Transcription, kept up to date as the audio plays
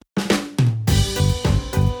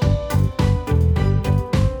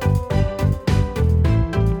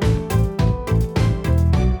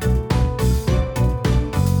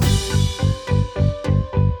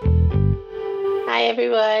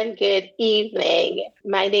everyone. Good evening.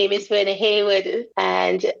 My name is Brianna Haywood,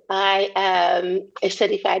 and I am a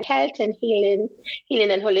certified health and healing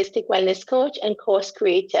and holistic wellness coach and course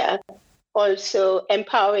creator. Also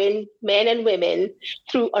empowering men and women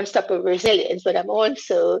through unstoppable resilience. But I'm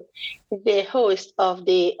also the host of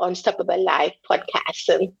the Unstoppable Life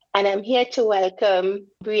podcast. And I'm here to welcome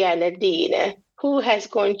Brianna Dehn, who has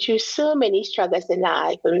gone through so many struggles in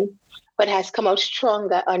life, but has come out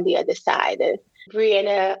stronger on the other side.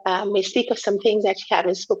 Brianna may speak of some things that she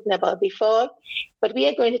hasn't spoken about before, but we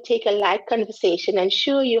are going to take a light conversation and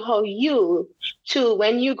show you how you too,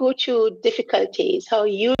 when you go through difficulties, how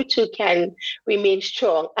you too can remain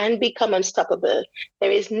strong and become unstoppable.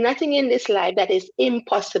 There is nothing in this life that is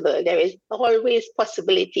impossible. There is always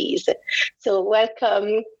possibilities. So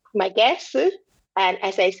welcome my guest. And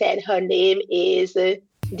as I said, her name is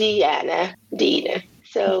Brianna Dehn.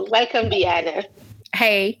 So welcome, Brianna.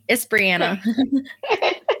 Hey, it's Brianna.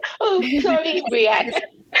 Oh, sorry, Brianna.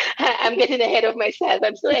 I'm getting ahead of myself.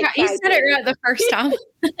 I'm so excited. You said it right the first time.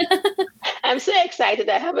 I'm so excited.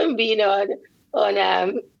 I haven't been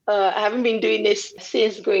I haven't been doing this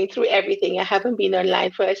since going through everything. I haven't been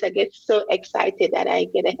online first. I get so excited that I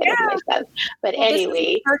get ahead of myself. But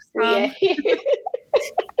anyway,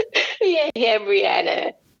 yeah,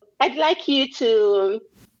 Brianna. I'd like you to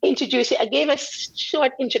introduce you. I gave a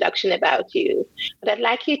short introduction about you, but I'd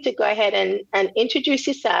like you to go ahead and introduce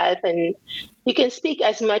yourself, and you can speak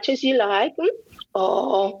as much as you like,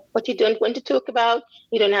 or what you don't want to talk about,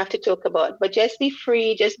 you don't have to talk about, but just be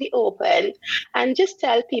free, just be open, and just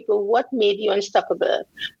tell people what made you unstoppable.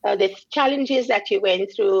 The challenges that you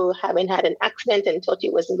went through, having had an accident and thought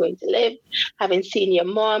you wasn't going to live, having seen your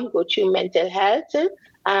mom go through mental health,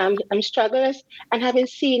 struggles, and having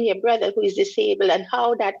seen your brother who is disabled and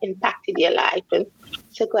how that impacted your life.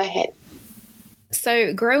 So go ahead.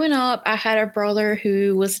 So growing up, I had a brother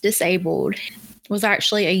who was disabled, was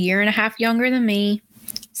actually a year and a half younger than me.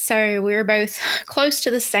 So we were both close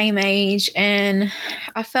to the same age. And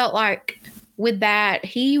I felt like with that,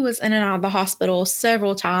 he was in and out of the hospital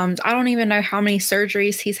several times. I don't even know how many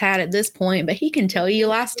surgeries he's had at this point, but he can tell you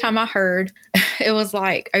last time I heard, it was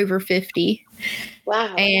like over 50.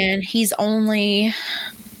 Wow. And he's only,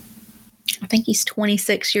 I think he's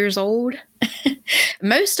 26 years old.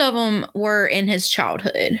 Most of them were in his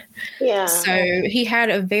childhood. Yeah. So he had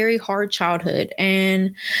a very hard childhood,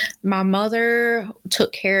 and my mother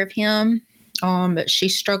took care of him. But she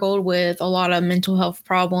struggled with a lot of mental health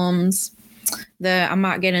problems that I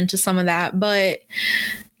might get into some of that. But,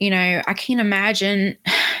 you know, I can't imagine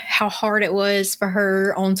how hard it was for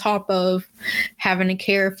her on top of having to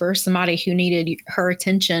care for somebody who needed her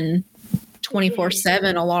attention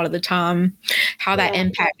 24/7 a lot of the time, how that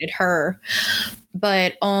impacted her.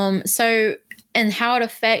 But so, and how it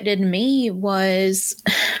affected me was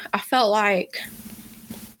I felt like,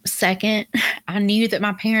 second, I knew that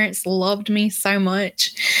my parents loved me so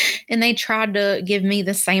much and they tried to give me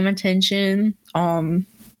the same attention.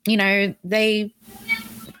 You know,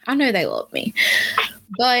 I know they love me,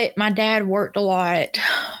 but my dad worked a lot.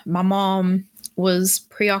 My mom was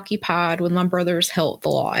preoccupied with my brother's health a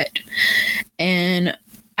lot. And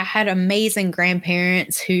I had amazing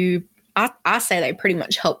grandparents who I say they pretty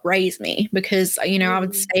much helped raise me because, you know, I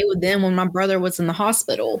would stay with them when my brother was in the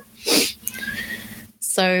hospital.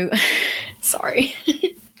 So, sorry.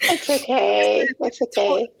 That's okay. That's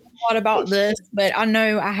okay. A lot about this, but I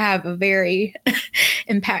know I have a very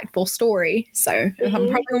impactful story. So I'm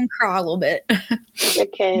probably going to cry a little bit.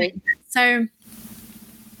 Okay. So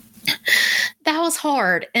that was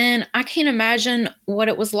hard. And I can't imagine what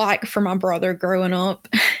it was like for my brother growing up.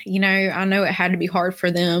 You know, I know it had to be hard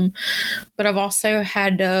for them, but I've also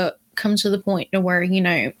had to come to the point to where, you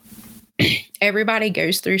know, everybody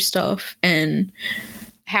goes through stuff, and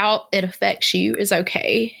how it affects you is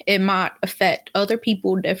okay. It might affect other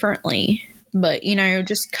people differently, but, you know,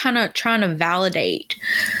 just kind of trying to validate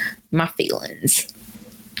my feelings.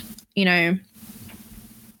 You know,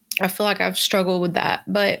 I feel like I've struggled with that.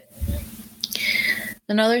 But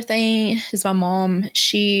another thing is my mom.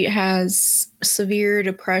 She has severe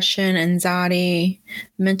depression, anxiety,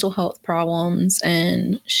 mental health problems,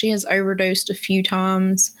 and she has overdosed a few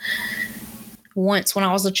times. Once when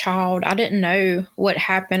I was a child, I didn't know what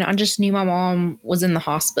happened. I just knew my mom was in the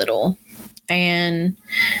hospital. And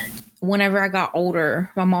whenever I got older,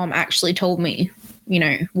 my mom actually told me, you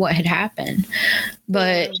know, what had happened.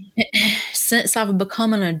 But since I've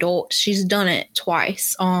become an adult, she's done it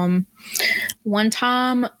twice. One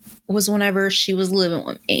time was whenever she was living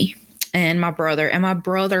with me and my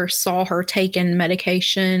brother saw her taking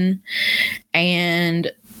medication, and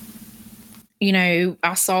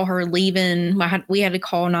I saw her leaving. We had to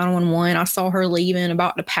call 911. I saw her leaving,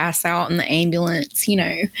 about to pass out in the ambulance,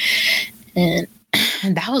 and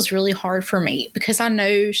that was really hard for me because I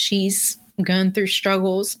know she's going through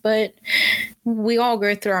struggles, but we all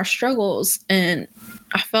go through our struggles. And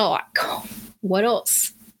I felt like, what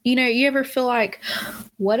else? You ever feel like,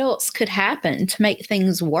 what else could happen to make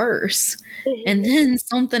things worse? And then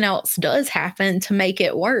something else does happen to make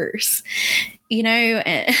it worse,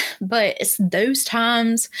 but it's those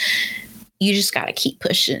times you just got to keep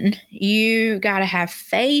pushing. You got to have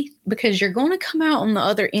faith because you're going to come out on the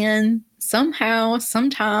other end somehow,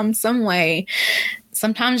 sometime, some way.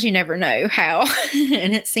 Sometimes you never know how,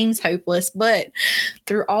 and it seems hopeless, but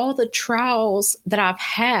through all the trials that I've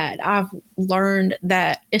had, I've learned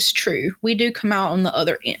that it's true. We do come out on the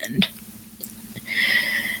other end.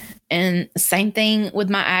 And same thing with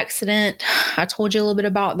my accident. I told you a little bit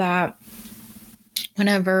about that.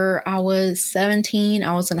 Whenever I was 17,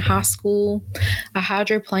 I was in high school. I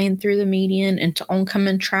hydroplaned through the median into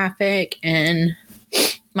oncoming traffic, and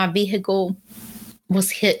my vehicle was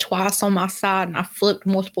hit twice on my side, and I flipped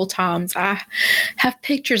multiple times. I have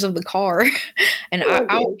pictures of the car, and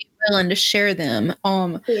I'll be willing to share them.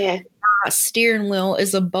 My steering wheel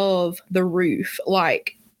is above the roof.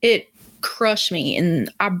 Like, it crushed me and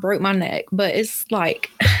I broke my neck, but it's like,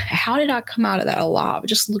 how did I come out of that alive?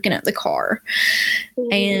 Just looking at the car.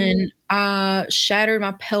 And I shattered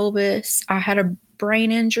my pelvis. I had a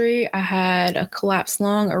brain injury. I had a collapsed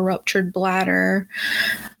lung, a ruptured bladder.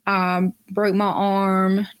 Broke my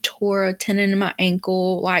arm, tore a tendon in my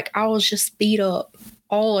ankle. Like, I was just beat up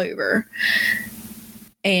all over.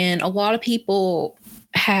 And a lot of people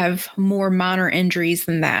have more minor injuries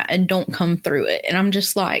than that and don't come through it. And I'm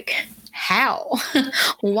just like, how?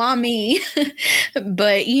 Why me?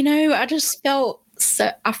 But, I just felt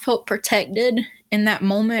I felt protected in that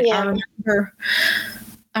moment. Yeah.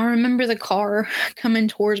 I remember the car coming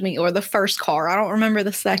towards me, or the first car. I don't remember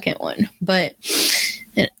the second one, but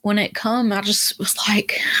when it come, I just was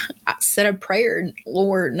like, I said a prayer,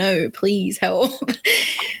 Lord, no, please help.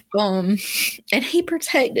 And he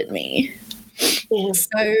protected me. Yeah.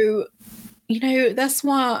 So, that's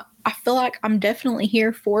why I feel like I'm definitely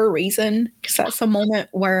here for a reason, because that's a moment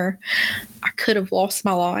where I could have lost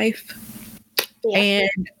my life. Yeah.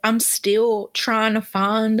 And I'm still trying to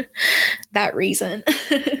find that reason.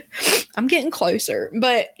 I'm getting closer,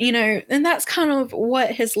 but, and that's kind of what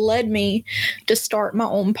has led me to start my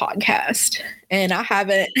own podcast. And I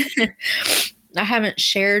haven't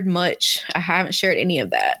shared much. I haven't shared any of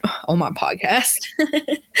that on my podcast.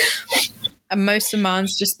 Most of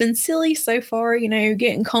mine's just been silly so far,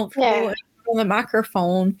 getting comfortable on the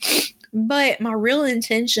microphone. But my real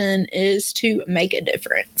intention is to make a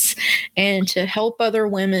difference and to help other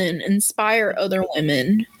women, inspire other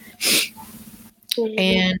women.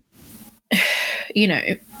 And,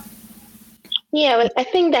 Yeah, well, I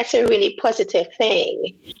think that's a really positive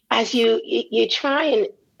thing. As you try and,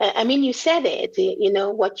 you said it,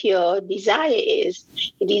 what your desire is.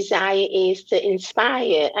 Your desire is to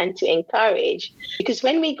inspire and to encourage. Because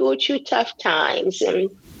when we go through tough times,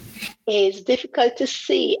 it's difficult to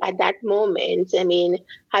see at that moment.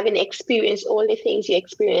 Having experienced all the things you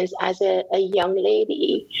experienced as a young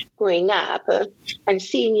lady growing up, and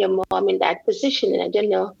seeing your mom in that position, and I don't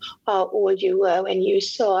know how old you were when you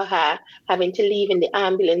saw her having to leave in the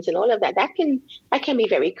ambulance and all of that, that can be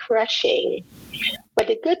very crushing. But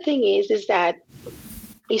the good thing is that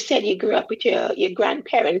you said you grew up with your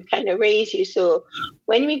grandparents kind of raised you. So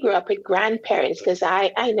when we grew up with grandparents, because I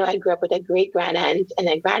know I grew up with a great grandaunt and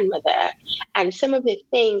a grandmother, and some of the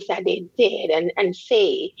things that they did and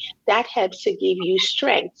say, that helps to give you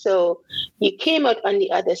strength. So you came out on the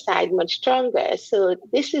other side much stronger. So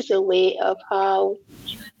this is a way of how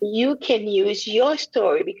you can use your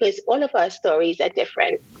story, because all of our stories are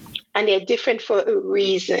different. And they're different for a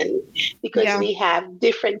reason, because we have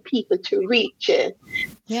different people to reach.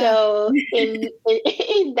 So in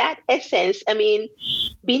that essence,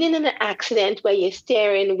 being in an accident where your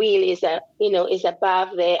steering wheel is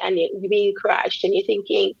above there and you're being crushed and you're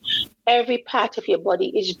thinking every part of your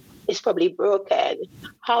body is probably broken.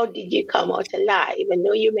 How did you come out alive? I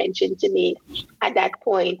know you mentioned to me at that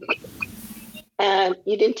point,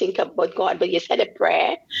 you didn't think about God, but you said a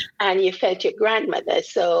prayer and you felt your grandmother.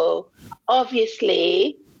 So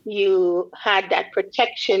obviously you had that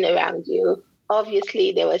protection around you.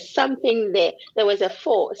 Obviously there was something there. There was a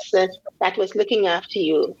force that was looking after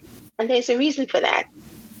you. And there's a reason for that.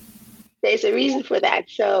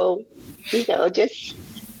 So,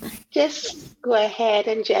 just go ahead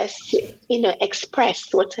and just,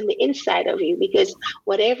 express what's on the inside of you, because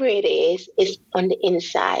whatever it is on the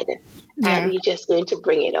inside. and you're just going to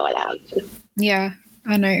bring it all out. Yeah,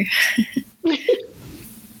 I know.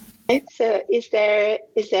 So is there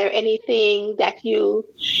anything that you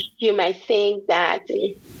might think that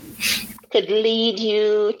could lead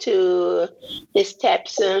you to the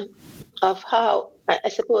steps of how, I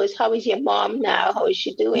suppose, how is your mom now? How is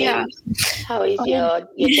she doing? Yeah. How is your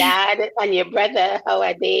dad and your brother? How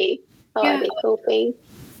are they coping?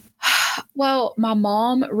 Well, my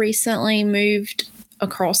mom recently moved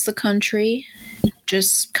across the country,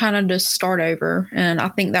 just kind of to start over, and I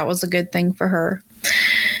think that was a good thing for her.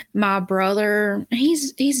 My brother,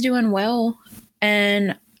 he's doing well,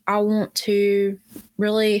 and I want to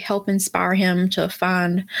really help inspire him to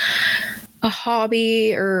find a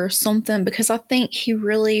hobby or something, because I think he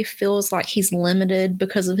really feels like he's limited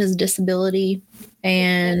because of his disability,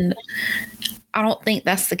 and I don't think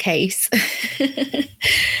that's the case.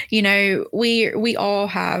 You know, we all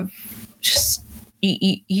have just,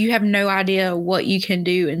 you have no idea what you can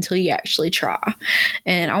do until you actually try.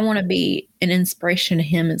 And I want to be an inspiration to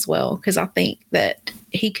him as well, because I think that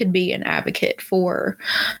he could be an advocate for,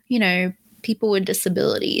 you know, people with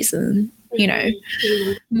disabilities. And, you know,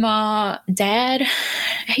 my dad,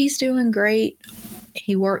 he's doing great.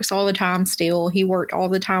 He works all the time still. He worked all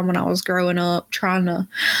the time when I was growing up, trying to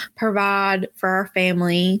provide for our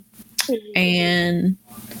family. And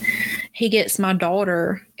he gets my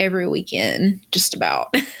daughter every weekend, just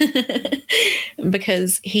about,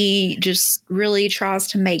 because he just really tries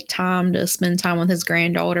to make time to spend time with his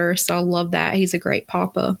granddaughter. So I love that. He's a great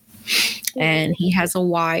papa. And he has a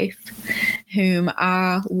wife whom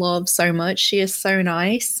I love so much. She is so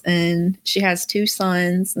nice, and she has 2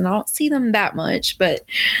 sons, and I don't see them that much, but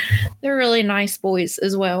they're really nice boys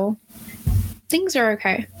as well. Things are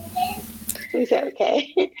okay. Things are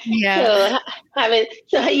okay. Yeah.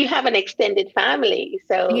 So you have an extended family.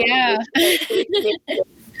 So yeah.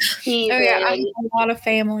 Even, I have a lot of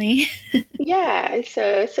family. Yeah,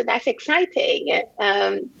 so that's exciting.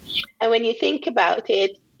 And when you think about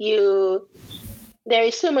it, there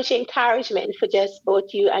is so much encouragement for just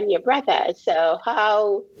both you and your brother. So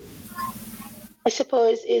how, I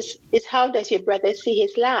suppose, is how does your brother see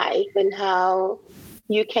his life, and how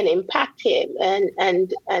you can impact him,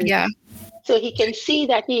 and Yeah. so he can see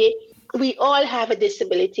that we all have a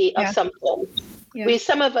disability of something. Yeah.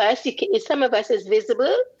 Some of us is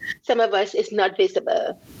visible, some of us is not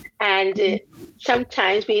visible, and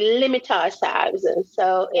sometimes we limit ourselves. And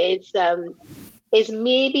so it's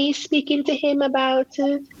maybe speaking to him about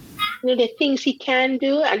the things he can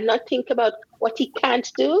do, and not think about what he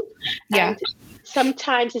can't do. Yeah. And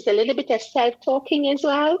sometimes it's a little bit of self-talking as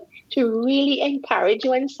well, to really encourage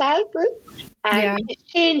oneself. And it's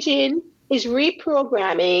changing, is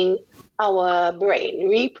reprogramming our brain,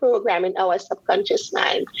 reprogramming our subconscious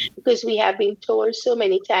mind, because we have been told so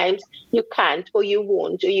many times you can't, or you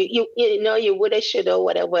won't, or you woulda, shoulda,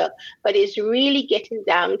 whatever. But it's really getting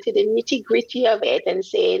down to the nitty-gritty of it and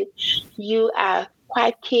saying you are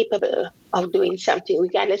quite capable of doing something,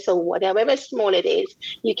 regardless of whatever small it is.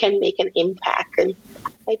 You can make an impact. And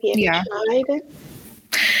have you ever tried?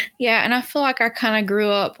 Yeah, and I feel like I kind of grew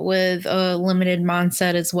up with a limited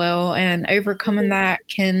mindset as well, and overcoming that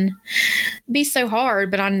can be so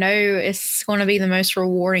hard, but I know it's going to be the most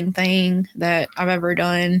rewarding thing that I've ever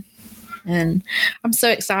done. And I'm so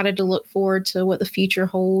excited to look forward to what the future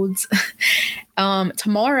holds.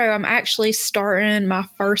 Tomorrow, I'm actually starting my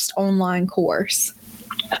first online course.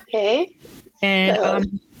 Okay. And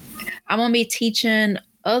I'm going to be teaching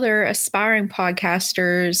other aspiring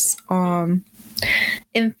podcasters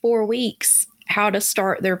in 4 weeks how to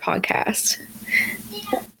start their podcast.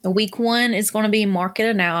 Week 1 is going to be market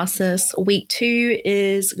analysis. Week 2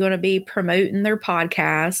 is going to be promoting their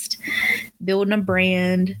podcast, building a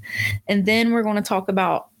brand. And then we're going to talk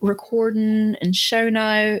about recording and show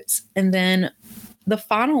notes. And then the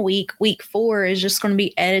final week, week 4, is just going to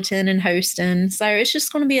be editing and hosting. So it's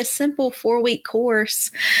just going to be a simple 4-week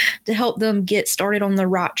course to help them get started on the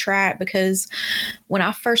right track. Because when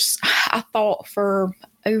I thought for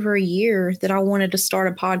over a year that I wanted to start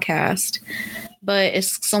a podcast, but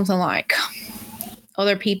it's something like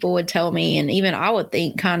other people would tell me, and even I would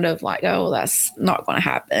think kind of like, oh, that's not going to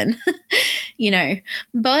happen,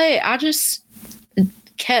 but I just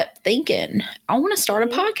kept thinking, I want to start a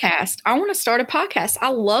podcast. I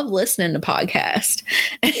love listening to podcasts.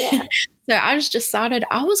 Yeah. So I just decided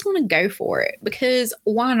I was going to go for it, because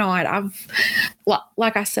why not?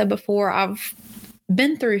 Like I said before, I've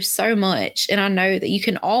been through so much, and I know that you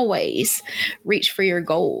can always reach for your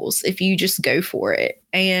goals if you just go for it.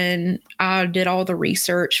 And I did all the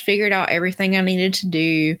research, figured out everything I needed to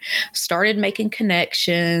do, started making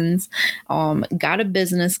connections, got a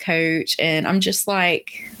business coach, and I'm just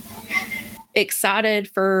like excited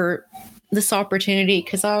for this opportunity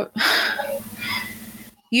because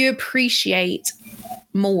you appreciate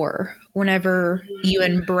more whenever you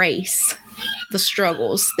embrace the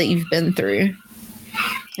struggles that you've been through.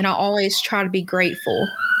 And I always try to be grateful.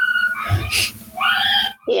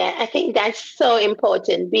 Yeah, I think that's so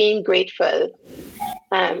important, being grateful.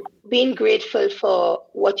 Being grateful for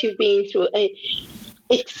what you've been through.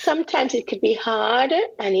 Sometimes it could be hard,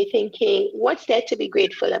 and you're thinking, what's there to be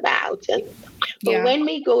grateful about? But when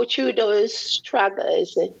we go through those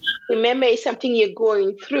struggles, remember it's something you're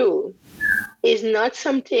going through. It's not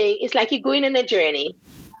something, it's like you're going on a journey.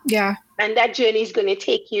 Yeah. And that journey is going to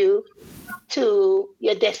take you to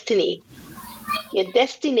your destiny, your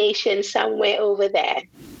destination somewhere over there.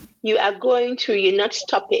 You are going through, you're not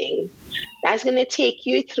stopping. That's going to take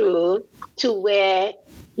you through to where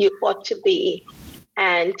you ought to be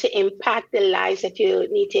and to impact the lives that you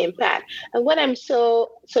need to impact. And what I'm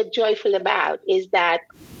so joyful about is that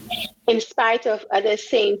in spite of others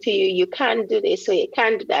saying to you, you can't do this or you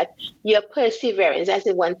can't do that, your perseverance, that's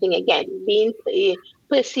the one thing again, being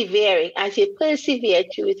persevering. As you persevere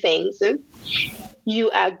through things, you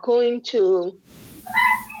are going to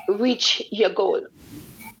reach your goal.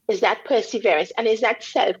 Is that perseverance, and is that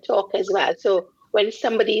self-talk as well. So when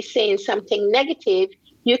somebody is saying something negative,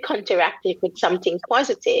 you counteract it with something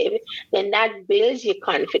positive, then that builds your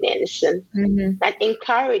confidence, and that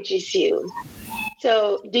encourages you.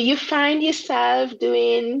 So do you find yourself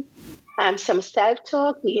doing some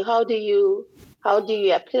self-talk? How do you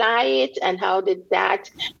apply it, and how did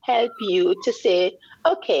that help you to say,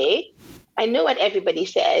 okay, I know what everybody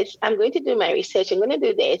says, I'm going to do my research, I'm going to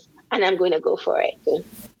do this, and I'm going to go for it?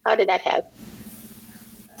 How did that help?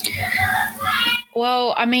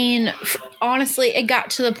 Well, I mean, honestly, it got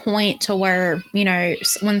to the point to where,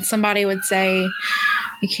 when somebody would say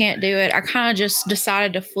you can't do it, I kind of just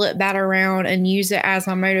decided to flip that around and use it as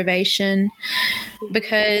my motivation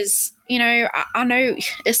because, I know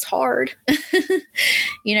it's hard.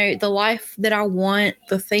 The life that I want,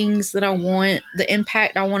 the things that I want, the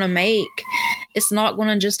impact I want to make, it's not going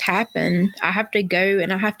to just happen. I have to go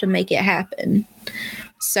and I have to make it happen.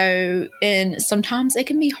 So, and sometimes it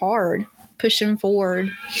can be hard pushing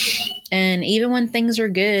forward. And even when things are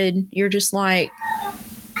good, you're just like,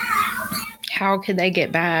 how could they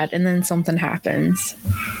get bad? And then something happens.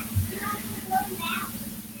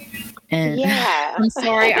 And yeah. I'm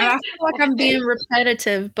sorry. I feel like I'm being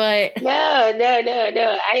repetitive, but no.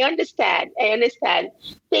 I understand.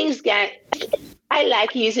 Things I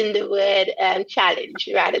like using the word challenge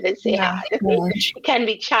rather than say hard. It can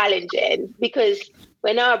be challenging because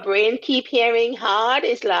when our brain keep hearing hard,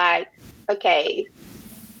 it's like, okay,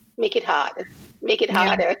 make it hard, make it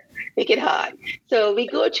harder, make it hard. So we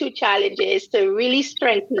go through challenges to really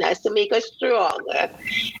strengthen us, to make us stronger.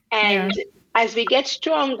 And as we get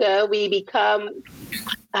stronger, we become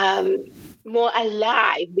more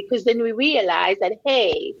alive, because then we realize that,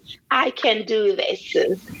 hey, I can do this.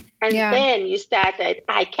 And then you start that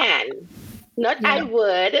I can. Not I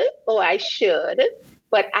would or I should,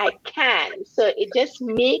 but I can. So it just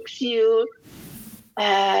makes you,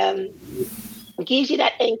 gives you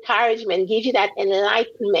that encouragement, gives you that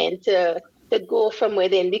enlightenment to go from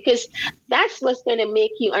within, because that's what's going to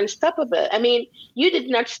make you unstoppable. I mean, you did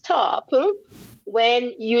not stop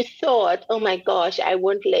when you thought, oh my gosh, I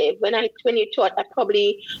won't live. When you thought I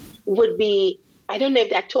probably would be, I don't know if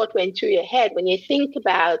that thought went through your head when you think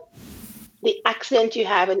about the accident you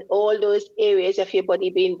have in all those areas of your body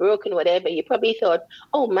being broken, whatever, you probably thought,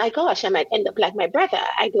 oh my gosh, I might end up like my brother.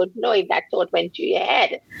 I don't know if that thought went through your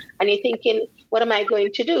head. And you're thinking, what am I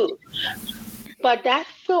going to do? But that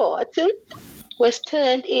thought was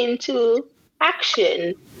turned into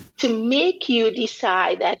action to make you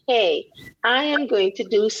decide that, hey, I am going to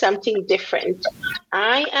do something different.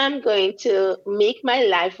 I am going to make my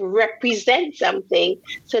life represent something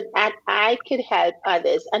so that I could help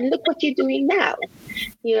others. And look what you're doing now.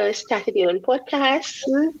 You started your own podcast.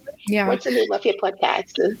 Yeah. What's the name of your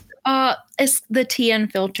podcast? It's the Tea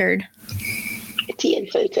Unfiltered. Tea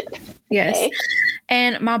Unfiltered. Yes. Okay.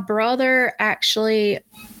 And my brother actually,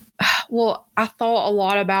 I thought a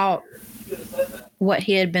lot about what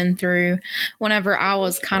he had been through whenever I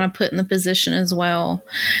was kind of put in the position as well,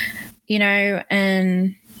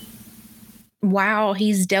 and wow,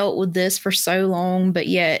 he's dealt with this for so long, but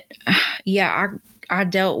yet, I I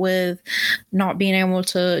dealt with not being able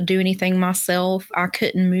to do anything myself. I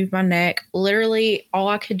couldn't move my neck. Literally, all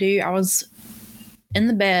I could do, I was in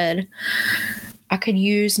the bed. I could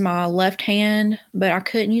use my left hand, but I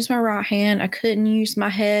couldn't use my right hand. I couldn't use my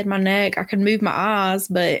head, my neck. I could move my eyes,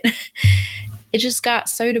 but it just got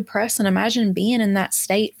so depressing. Imagine being in that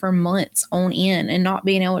state for months on end and not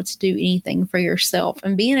being able to do anything for yourself.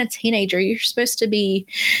 And being a teenager, you're supposed to be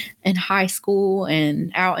in high school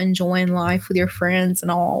and out enjoying life with your friends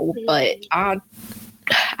and all. But I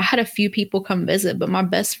had a few people come visit, but my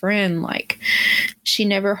best friend, like, she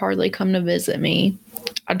never hardly come to visit me.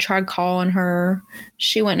 I tried calling her.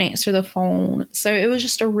 She wouldn't answer the phone. So it was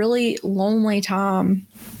just a really lonely time.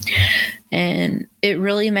 And it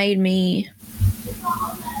really made me,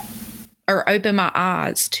 or open my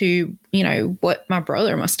eyes to, you know, what my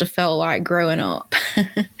brother must have felt like growing up.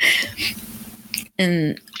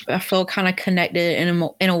 And I feel kind of connected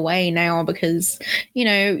in a way now because, you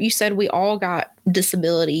know, you said we all got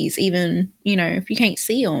disabilities, even, you know, if you can't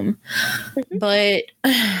see them. But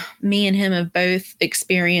me and him have both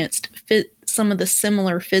experienced some of the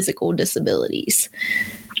similar physical disabilities.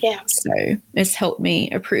 Yeah. So it's helped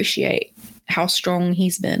me appreciate how strong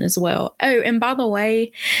he's been as well. Oh, and by the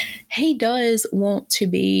way, he does want to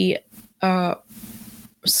be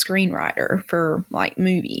screenwriter for like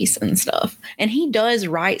movies and stuff, and he does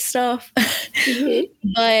write stuff.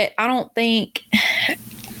 But I don't think,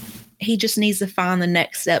 he just needs to find the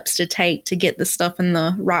next steps to take to get the stuff in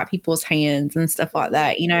the right people's hands and stuff like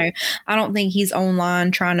that. You know, I don't think he's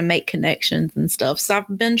online trying to make connections and stuff. So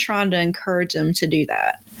I've been trying to encourage him to do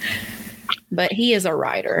that, but he is a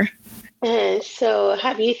writer. So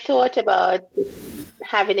have you thought about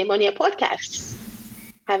having him on your podcast?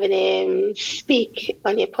 Having him speak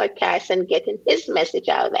on your podcast and getting his message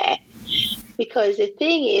out there? Because the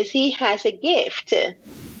thing is, he has a gift.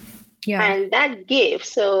 Yeah. And that gift,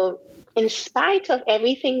 so in spite of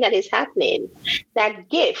everything that is happening, that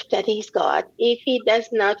gift that he's got, if he does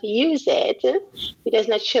not use it, he does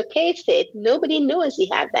not showcase it, nobody knows he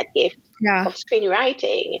has that gift of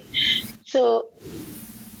screenwriting. So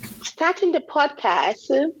starting the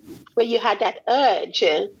podcast where you had that urge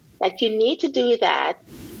that you need to do that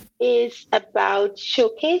is about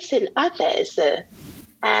showcasing others.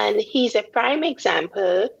 And he's a prime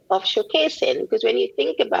example of showcasing, because when you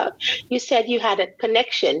think about, you said you had a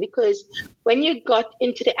connection, because when you got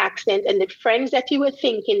into the accident and the friends that you were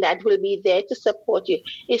thinking that will be there to support you,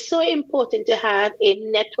 it's so important to have a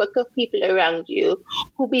network of people around you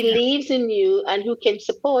who believes in you and who can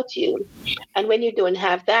support you. And when you don't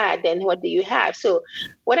have that, then what do you have? So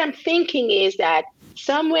what I'm thinking is that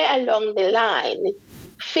somewhere along the line,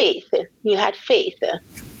 you had faith.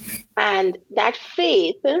 And that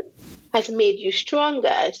faith has made you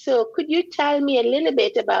stronger. So could you tell me a little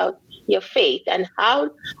bit about your faith and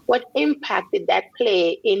what impact did that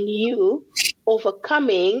play in you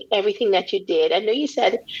overcoming everything that you did? I know you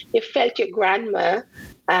said you felt your grandma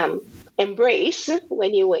embrace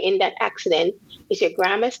when you were in that accident. Is your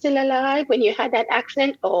grandma still alive when you had that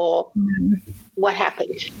accident, or what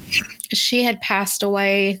happened? She had passed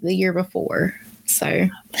away the year before. So,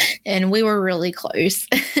 and we were really close.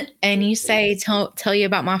 And you say, tell you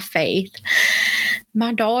about my faith.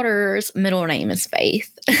 My daughter's middle name is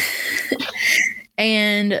Faith.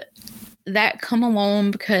 And that come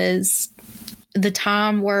along because the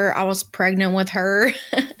time where I was pregnant with her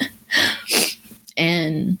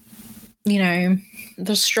and, you know,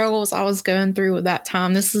 the struggles I was going through at that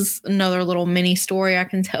time. This is another little mini story I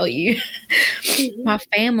can tell you. My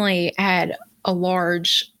family had a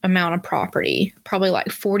large amount of property, probably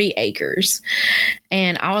like 40 acres.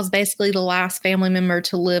 And I was basically the last family member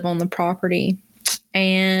to live on the property.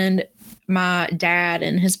 And my dad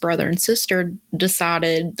and his brother and sister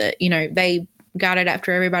decided that, you know, they got it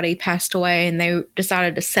after everybody passed away and they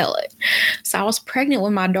decided to sell it. So I was pregnant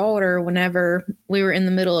with my daughter whenever we were in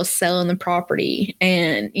the middle of selling the property.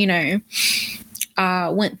 And, you know, I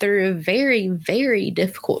went through a very, very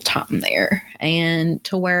difficult time there, and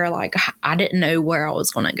to where like I didn't know where I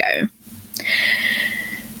was going to go.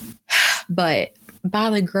 But by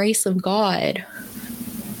the grace of God,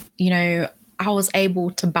 you know, I was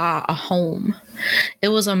able to buy a home. It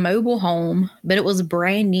was a mobile home, but it was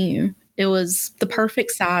brand new. It was the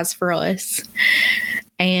perfect size for us.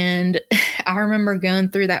 And I remember going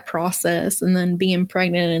through that process and then being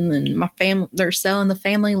pregnant, and then my family, they're selling the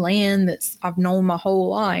family land that I've known my whole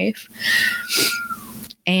life,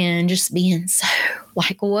 and just being so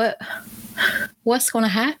like, what's going to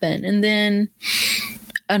happen? And then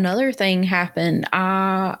another thing happened.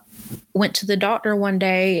 went to the doctor one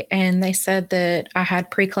day and they said that I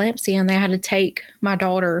had preeclampsia and they had to take my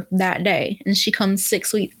daughter that day. And she comes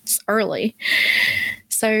 6 weeks early.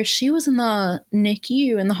 So she was in the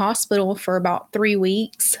NICU in the hospital for about 3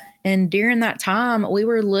 weeks. And during that time, we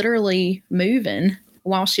were literally moving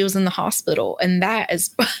while she was in the hospital. And that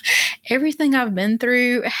is everything I've been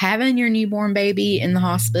through, having your newborn baby in the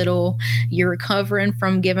hospital, you're recovering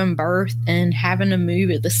from giving birth and having to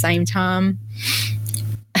move at the same time.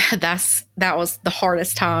 That was the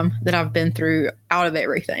hardest time that I've been through out of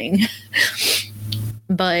everything.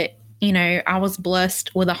 But, you know, I was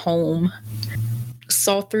blessed with a home,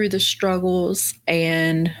 saw through the struggles,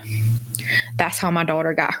 and that's how my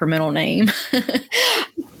daughter got her middle name.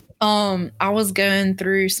 I was going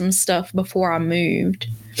through some stuff before I moved,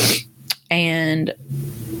 and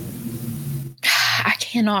I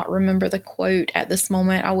cannot remember the quote at this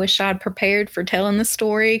moment. I wish I'd prepared for telling the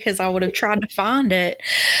story because I would have tried to find it.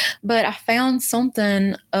 But I found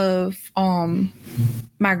something of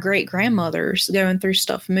my great grandmother's going through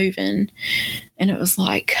stuff moving. And it was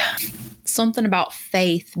like something about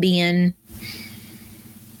faith being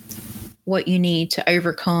what you need to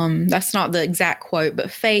overcome. That's not the exact quote,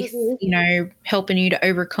 but faith, you know, helping you to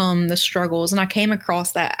overcome the struggles. And I came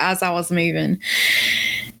across that as I was moving.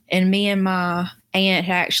 And me and my aunt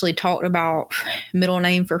had actually talked about middle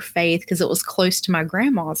name for Faith because it was close to my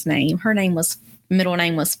grandma's name. Her middle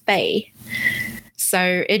name was Faye.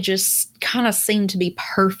 So it just kind of seemed to be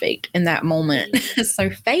perfect in that moment. So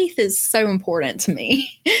faith is so important to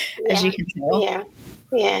me, as you can tell. Yeah.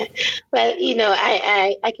 Yeah. Well, you know,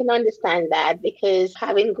 I can understand that because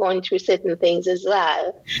having gone through certain things as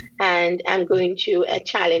well, and I'm going through a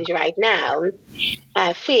challenge right now.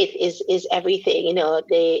 Faith is everything. You know,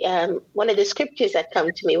 one of the scriptures that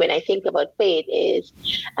come to me when I think about faith is,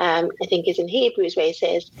 I think it's in Hebrews where it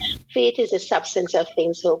says, faith is the substance of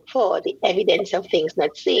things hoped for, the evidence of things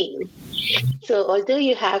not seen. So although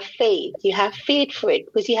you have faith for it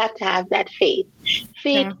because you have to have that faith.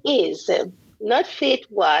 Faith is. Not faith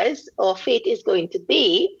was or faith is going to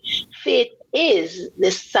be. Faith is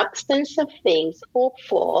the substance of things hoped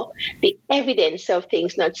for, the evidence of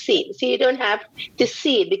things not seen. So you don't have to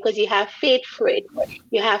see it because you have faith for it.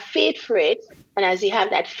 You have faith for it. And as you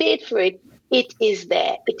have that faith for it, it is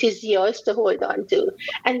there. It is yours to hold on to.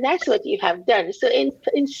 And that's what you have done. So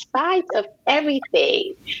in spite of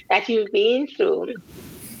everything that you've been through,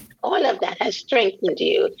 all of that has strengthened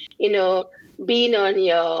you. You know, being on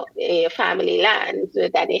your family land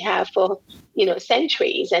that they have for, you know,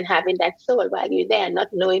 centuries and having that soul while you're there, not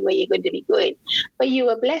knowing where you're going to be going. But you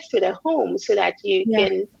were blessed with a home so that you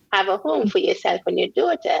can have a home for yourself and your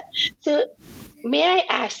daughter. So may I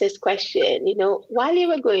ask this question, you know, while you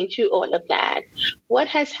were going through all of that, what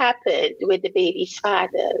has happened with the baby's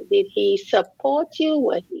father? Did he support you?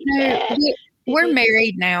 Was he there? We're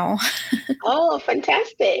married now. Oh,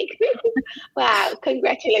 fantastic. Wow,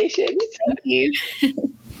 congratulations. Thank you.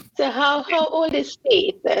 So how old is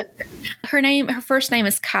Faith? Her first name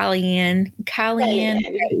is Kellyanne.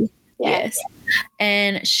 Yes.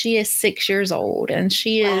 And she is 6 years old and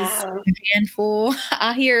she is a handful.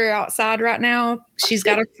 I hear her outside right now. She's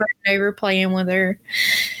got a friend over playing with her.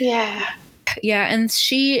 Yeah. Yeah. And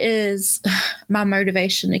she is my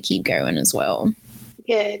motivation to keep going as well.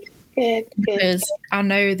 Good. Because I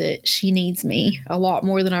know that she needs me a lot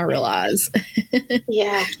more than I realize.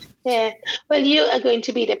 Yeah. Well, you are going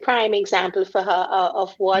to be the prime example for her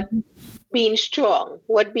of what being strong,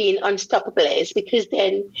 what being unstoppable is, because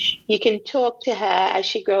then you can talk to her as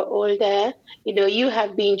she grows older. You know, you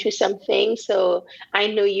have been through something, so I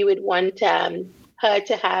know you would want her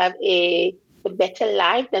to have a better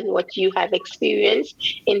life than what you have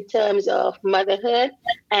experienced in terms of motherhood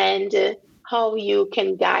and how you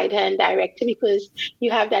can guide her and direct her, because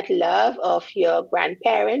you have that love of your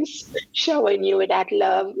grandparents showing you that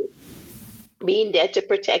love, being there to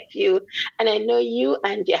protect you. And I know you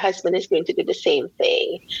and your husband is going to do the same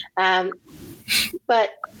thing. But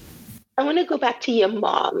I want to go back to your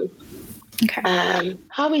mom. Okay.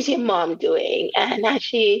 How is your mom doing? And has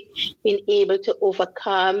she been able to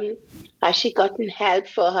overcome? Has she gotten help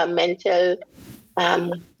for her mental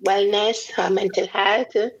wellness, her mental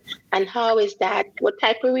health? And how is that? What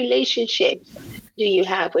type of relationship do you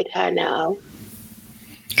have with her now?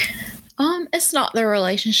 It's not the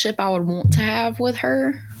relationship I would want to have with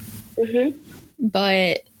her,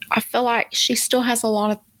 but I feel like she still has a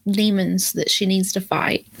lot of demons that she needs to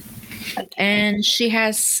fight, and she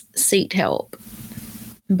has sought help,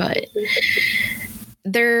 but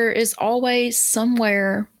there is always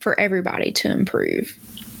somewhere for everybody to improve.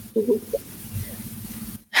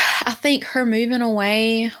 I think her moving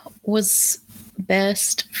away was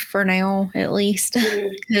best for now, at least,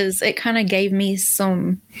 because it kind of gave me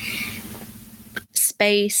some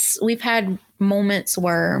space. We've had moments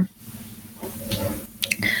where,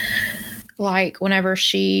 like, whenever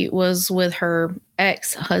she was with her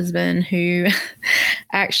ex-husband, who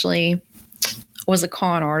actually was a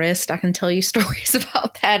con artist, I can tell you stories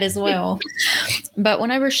about that as well. But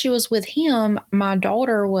whenever she was with him, my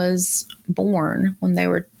daughter was born when they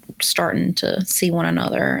were starting to see one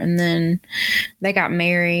another. And then they got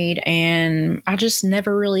married, and I just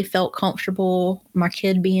never really felt comfortable my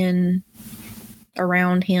kid being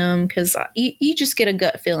around him, because you just get a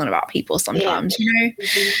gut feeling about people sometimes, you know?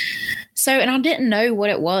 So, and I didn't know what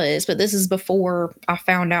it was, but this is before I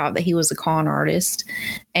found out that he was a con artist.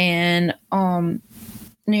 And,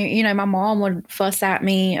 you know, my mom would fuss at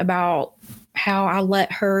me about how I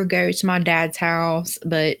let her go to my dad's house,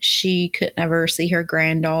 but she could never see her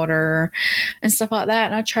granddaughter and stuff like that.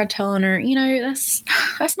 And I tried telling her, you know,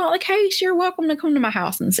 that's not the case. You're welcome to come to my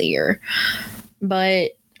house and see her.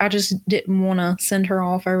 But I just didn't want to send her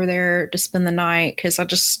off over there to spend the night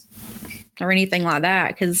or anything like that,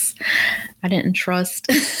 because I didn't trust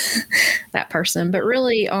that person. But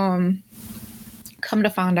really, come to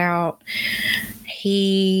find out,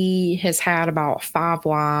 he has had about 5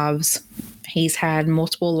 wives. He's had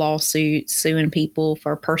multiple lawsuits suing people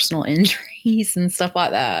for personal injuries and stuff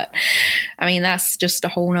like that. I mean, that's just a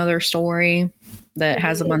whole nother story that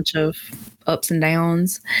has a bunch of ups and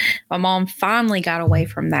downs. My mom finally got away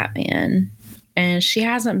from that man, and she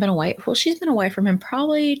hasn't been away. Well, she's been away from him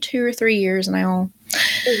probably 2 or 3 years now.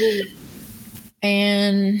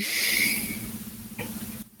 And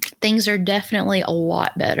things are definitely a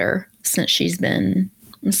lot better since she's been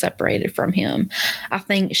separated from him. I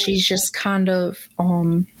think she's just kind of,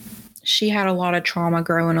 she had a lot of trauma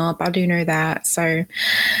growing up. I do know that. So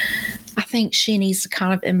I think she needs to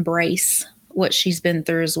kind of embrace what she's been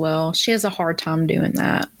through as well. She has a hard time doing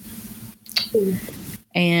that.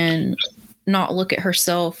 And not look at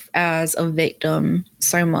herself as a victim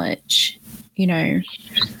so much, you know.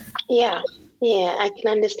 Yeah, I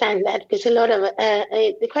can understand that, because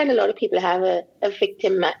quite a lot of people have a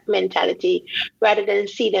victim mentality, rather than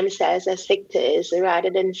see themselves as victors, rather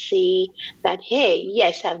than see that, hey,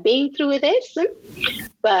 yes, I've been through this,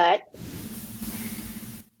 but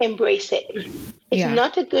embrace it. It's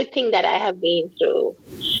not a good thing that I have been through.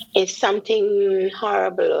 It's something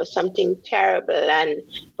horrible or something terrible, and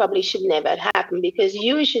probably should never happen, because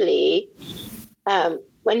usually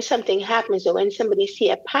when something happens, or when somebody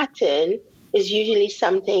see a pattern, is usually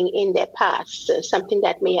something in their past, something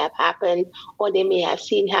that may have happened, or they may have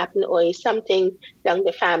seen happen, or is something down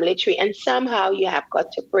the family tree, and somehow you have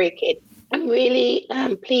got to break it. I'm really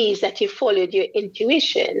pleased that you followed your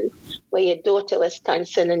intuition, where your daughter was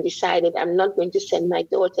concerned and decided, I'm not going to send my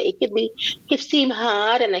daughter. It could seem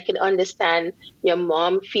hard, and I can understand your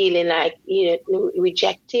mom feeling like, you know,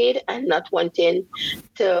 rejected and not wanting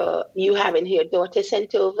you having your daughter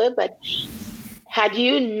sent over. But had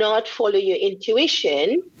you not followed your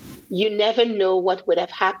intuition, you never know what would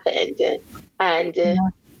have happened. And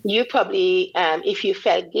you probably, if you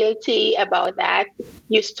felt guilty about that,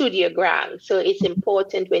 you stood your ground. So it's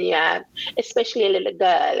important when you have, especially a little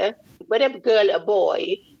girl, whether girl or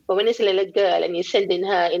boy, but when it's a little girl and you're sending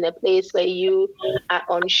her in a place where you are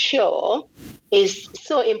unsure, is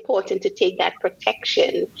so important to take that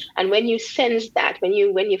protection. And when you sense that, when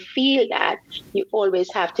you feel that, you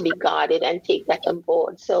always have to be guarded and take that on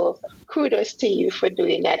board. So kudos to you for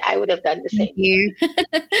doing that. I would have done the same. Thank you.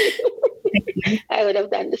 I would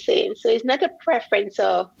have done the same. So it's not a preference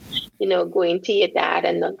of, you know, going to your dad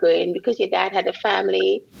and not going, because your dad had a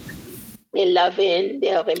family. They love him. They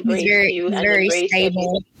have embraced you and very embraced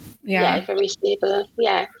stable. Yeah, very stable.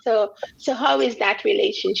 Yeah. So how is that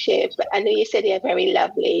relationship? I know you said they're very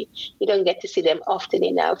lovely. You don't get to see them often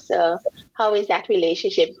enough. So how is that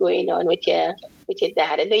relationship going on with your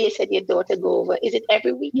dad? I know you said your daughter go over. Is it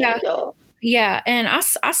every weekend? Yeah, and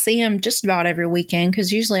I see him just about every weekend,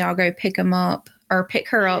 because usually I'll go pick him up or pick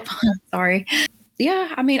her up. Sorry.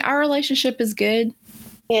 Yeah, I mean, our relationship is good.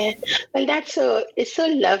 Yeah, well, it's so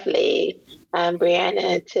lovely,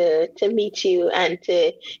 Brianna, to meet you and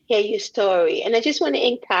to hear your story. And I just want to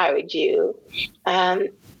encourage you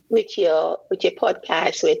with your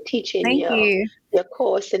podcast, with teaching your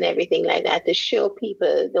course and everything like that, to show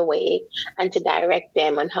people the way and to direct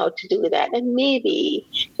them on how to do that. And maybe,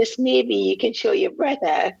 just maybe, you can show your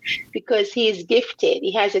brother, because he is gifted.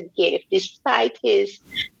 He has a gift, despite his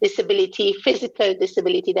disability, physical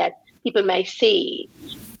disability that people might see.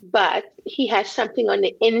 But he has something on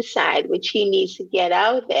the inside which he needs to get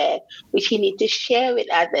out there, which he needs to share with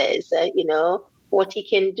others, what he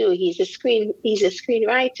can do. He's a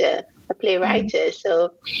screenwriter, a playwright.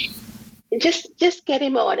 So just get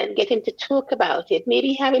him on and get him to talk about it.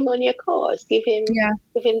 Maybe have him on your course. Give him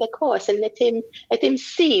the course and let him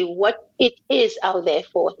see what it is out there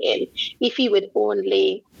for him. If he would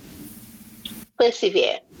only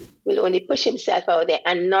persevere, will only push himself out there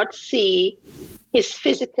and not see his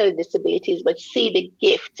physical disabilities, but see the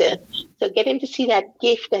gift. So get him to see that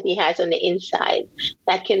gift that he has on the inside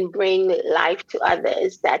that can bring life to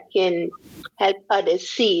others, that can help others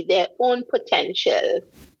see their own potential.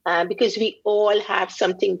 Because we all have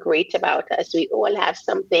something great about us. We all have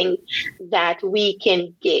something that we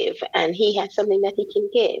can give, and he has something that he can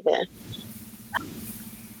give.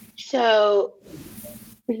 So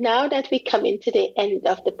now that we come into the end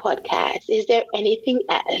of the podcast, is there anything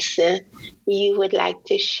else you would like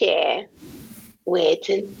to share with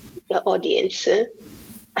the audience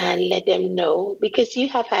and let them know? Because you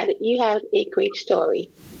have a great story.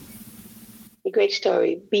 A great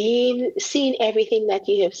story. Seeing everything that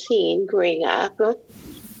you have seen growing up,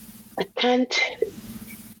 I can't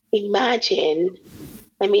imagine.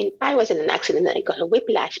 I mean, I was in an accident and I got a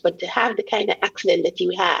whiplash, but to have the kind of accident that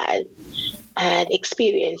you had and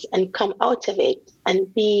experience and come out of it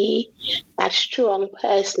and be that strong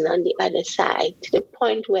person on the other side to the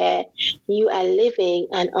point where you are living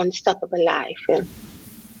an unstoppable life.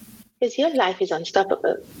 Because your life is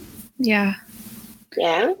unstoppable. Yeah.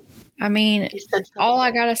 Yeah. I mean, all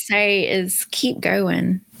I got to say is keep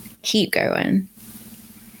going. Keep going.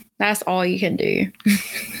 That's all you can do.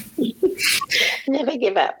 Never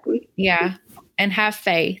give up. Yeah. And have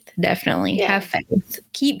faith. Definitely. Yeah. Have faith.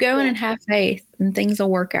 Keep going and have faith, and things will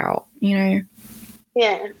work out,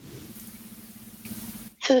 Yeah.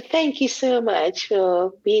 So thank you so much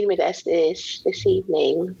for being with us this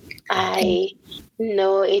evening. I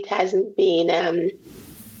know it hasn't been,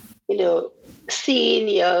 seeing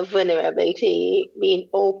your vulnerability, being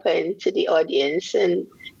open to the audience and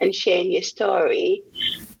sharing your story.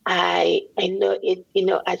 I know it,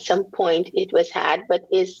 at some point it was hard, but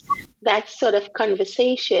is that sort of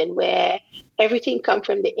conversation where everything comes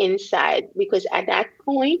from the inside, because at that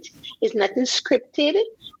point it's nothing scripted,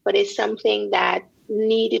 but it's something that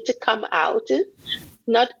needed to come out,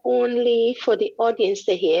 not only for the audience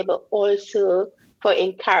to hear, but also for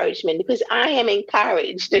encouragement, because I am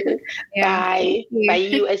encouraged by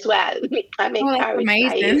you as well. I'm encouraged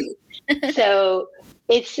by you. So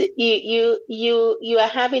it's you are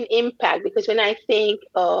having impact, because when I think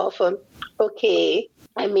of okay,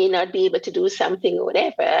 I may not be able to do something or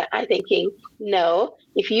whatever, I'm thinking, no,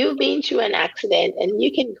 if you've been through an accident and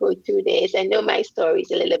you can go through this, I know my story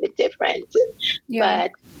is a little bit different,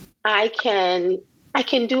 but I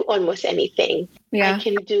can do almost anything. I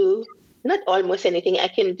can do not almost anything, I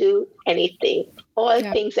can do anything. All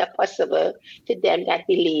things are possible to them that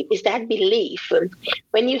believe. Is that belief.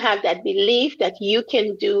 When you have that belief that you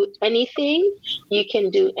can do anything, you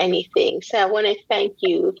can do anything. So I want to thank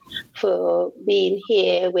you for being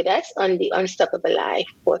here with us on the Unstoppable Life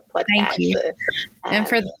podcast. Thank you. And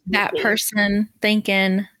for that person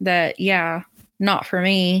thinking that, not for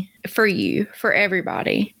me, for you, for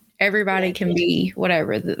everybody. Everybody can be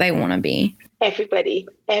whatever that they want to be. Everybody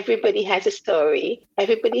has a story.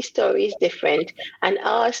 Everybody's story is different. And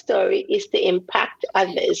our story is to impact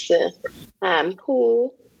others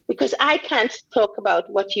because I can't talk about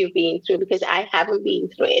what you've been through because I haven't been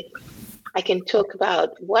through it. I can talk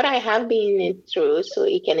about what I have been through so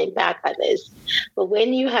it can impact others. But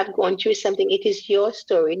when you have gone through something, it is your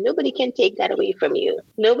story. Nobody can take that away from you.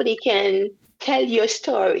 Nobody can tell your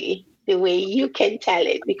story the way you can tell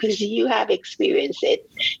it because you have experienced it.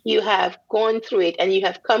 You have gone through it and you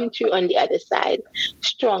have come through on the other side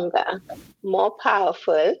stronger, more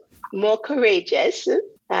powerful, more courageous.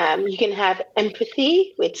 You can have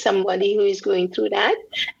empathy with somebody who is going through that.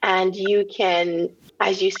 And you can,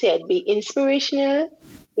 as you said, be inspirational,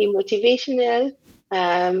 be motivational,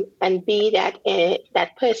 and be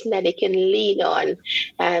that person that they can lean on.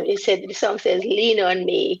 The song says, lean on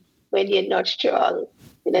me when you're not strong.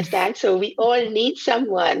 You understand? So we all need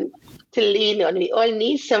someone to lean on. We all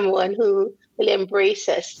need someone who will embrace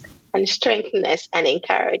us and strengthen us and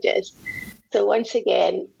encourage us. So once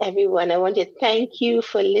again, everyone, I want to thank you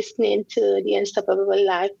for listening to the Unstoppable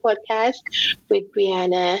Life podcast with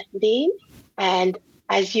Brianna Dehn. And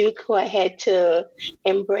as you go ahead to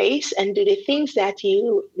embrace and do the things that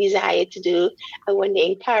you desire to do, I want to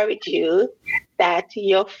encourage you that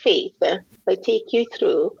your faith will take you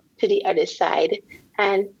through to the other side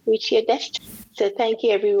and reach your destiny. So thank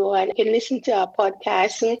you, everyone. You can listen to our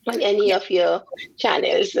podcast on any of your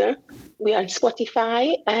channels. we're on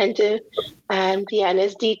Spotify, and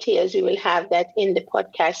Brianna's details, we will have that in the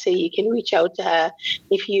podcast, so you can reach out to her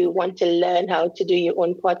if you want to learn how to do your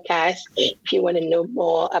own podcast, if you want to know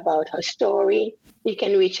more about her story. You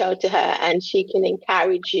can reach out to her and she can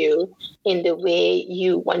encourage you in the way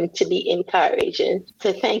you want to be encouraged.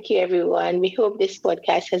 So thank you, everyone. We hope this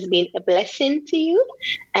podcast has been a blessing to you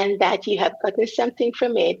and that you have gotten something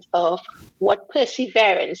from it of what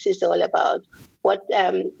perseverance is all about, what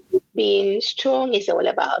being strong is all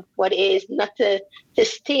about, what is not to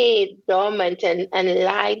stay dormant and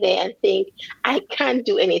lie there and think, I can't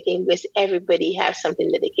do anything, because everybody has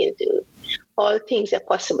something that they can do. All things are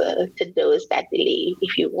possible to those that believe.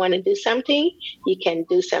 If you want to do something, you can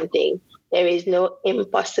do something. There is no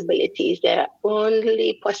impossibilities. There are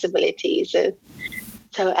only possibilities.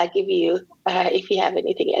 So I give you, if you have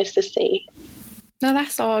anything else to say. No,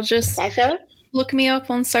 that's all. That's all? Look me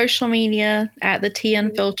up on social media at the Tea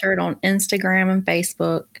Unfiltered on Instagram and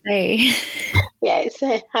Facebook. Hey. Yes.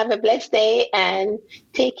 Have a blessed day and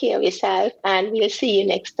take care of yourself. And we'll see you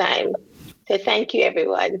next time. So thank you,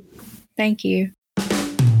 everyone. Thank you.